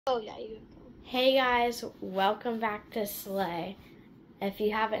Oh yeah, you. Hey guys, welcome back to Slay. If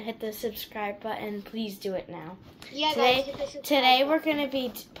you haven't hit the subscribe button, please do it now. Yeah, Today, guys, hit the subscribe today we're button. going to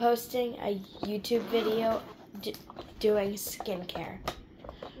be posting a YouTube video doing skincare.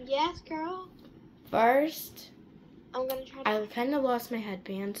 Yes, girl. First, I'm gonna try. I kind of lost my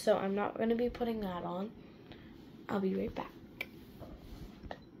headband, so I'm not going to be putting that on. I'll be right back.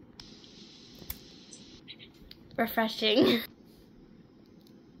 Refreshing.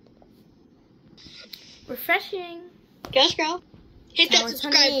 Refreshing. Yes, girl. Hit that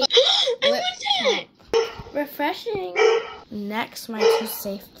subscribe button. Refreshing. Next, my two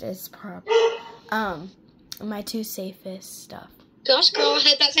safest stuff. Gosh, girl,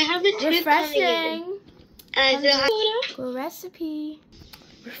 hit that. I have a tooth Refreshing. coming in. Glow recipe.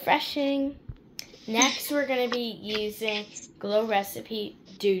 Refreshing. Next, we're gonna be using Glow Recipe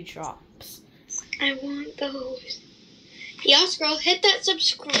Dewdrops. I want those. Yes, girl, hit that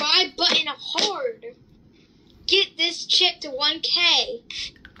subscribe button hard. Get this chick to 1K.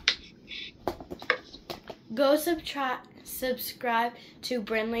 Go subscribe to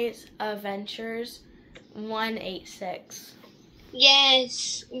Brinley's Adventures 186.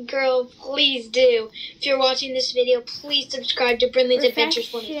 Yes, girl, please do. If you're watching this video, please subscribe to Brinley's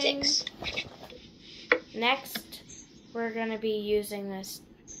Adventures 186. Next, we're going to be using this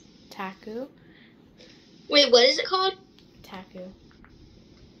Taku. Wait, what is it called? Taku.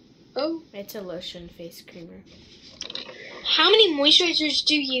 Oh. It's a lotion face creamer. How many moisturizers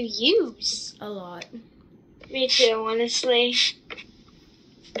do you use? A lot. Me too, honestly.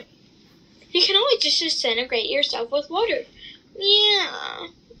 You can always just disintegrate yourself with water. Yeah.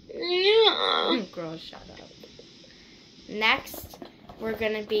 Yeah. Girl, shut up. Next, we're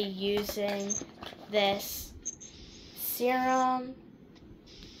going to be using this serum.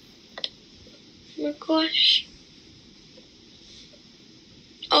 Oh my gosh.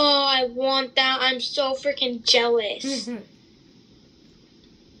 Oh, I want that. I'm so freaking jealous.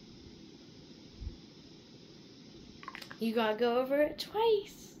 You gotta go over it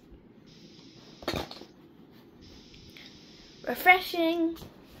twice. Refreshing.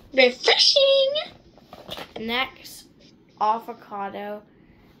 Refreshing. Next, avocado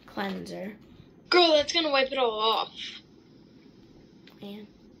cleanser. Girl, that's gonna wipe it all off. And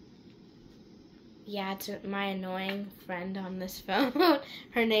yeah, it's my annoying friend on this phone.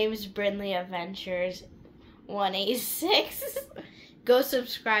 Her name is Brinley Adventures 186. Go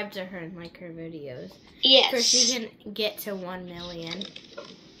subscribe to her and like her videos. Yes. So she can get to 1 million.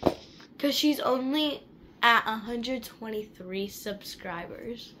 Because she's only at 123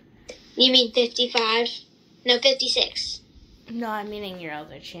 subscribers. You mean 55? No, 56. No, I'm meaning your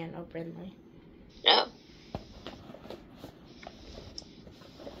other channel, Brinley. No.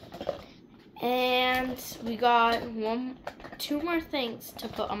 And we got two more things to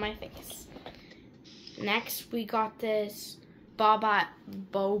put on my face. Next, we got this Boba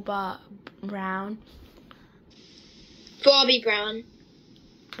Brown. Bobbi Brown.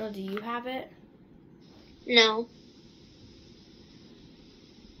 Girl, do you have it? No.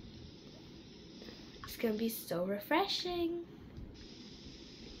 It's gonna be so refreshing.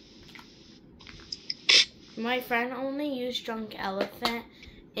 My friend only used Drunk Elephant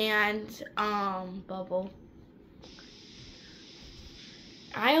and Bubble.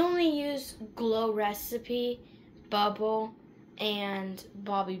 I only use Glow Recipe, Bubble, and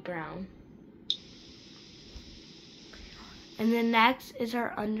Bobbi Brown. And then next is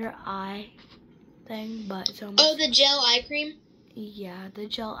our under eye thing, but it's almost... Oh, the gel eye cream? Yeah, the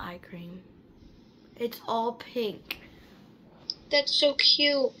gel eye cream. It's all pink. That's so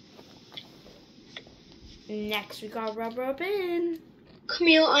cute. Next, we got Rub In.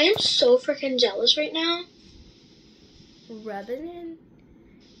 Camille, I am so freaking jealous right now. Rub it in.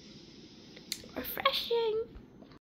 Refreshing.